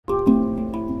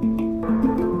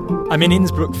I'm in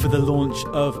Innsbruck for the launch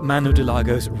of Manu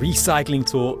Delago's Recycling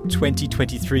Tour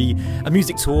 2023, a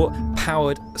music tour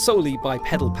powered solely by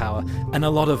pedal power and a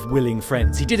lot of willing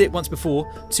friends. He did it once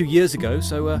before, 2 years ago,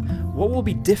 so what will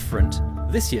be different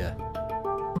this year?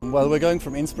 Well, we're going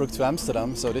from Innsbruck to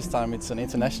Amsterdam, so this time it's an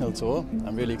international tour.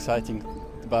 I'm really excited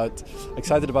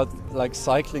about like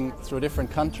cycling through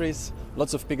different countries,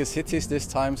 lots of bigger cities this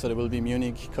time, so there will be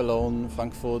Munich, Cologne,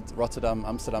 Frankfurt, Rotterdam,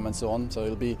 Amsterdam and so on. So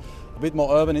it'll be a bit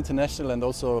more urban, international, and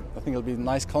also I think it'll be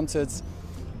nice concerts.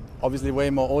 Obviously way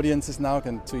more audiences now,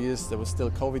 and 2 years there was still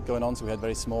COVID going on, so we had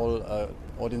very small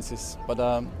audiences, but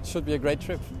it should be a great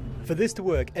trip. For this to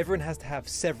work, everyone has to have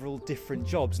several different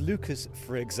jobs. Lucas,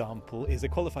 for example, is a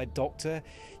qualified doctor.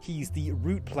 He's the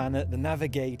route planner, the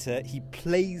navigator. He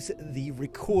plays the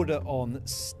recorder on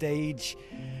stage,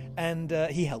 and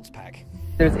he helps pack.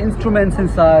 There's instruments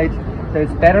inside,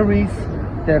 there's batteries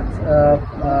that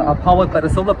are powered by the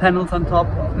solar panels on top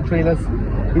of the trailers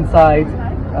inside.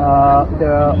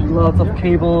 There are lots of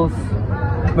cables,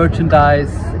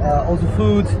 merchandise, also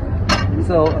food.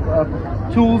 So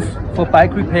tools for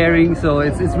bike repairing, so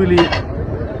it's really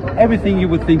everything you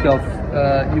would think of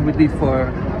you would need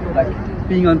for like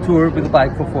being on tour with a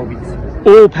bike for 4 weeks.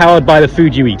 All powered by the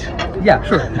food you eat. Yeah,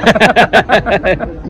 sure.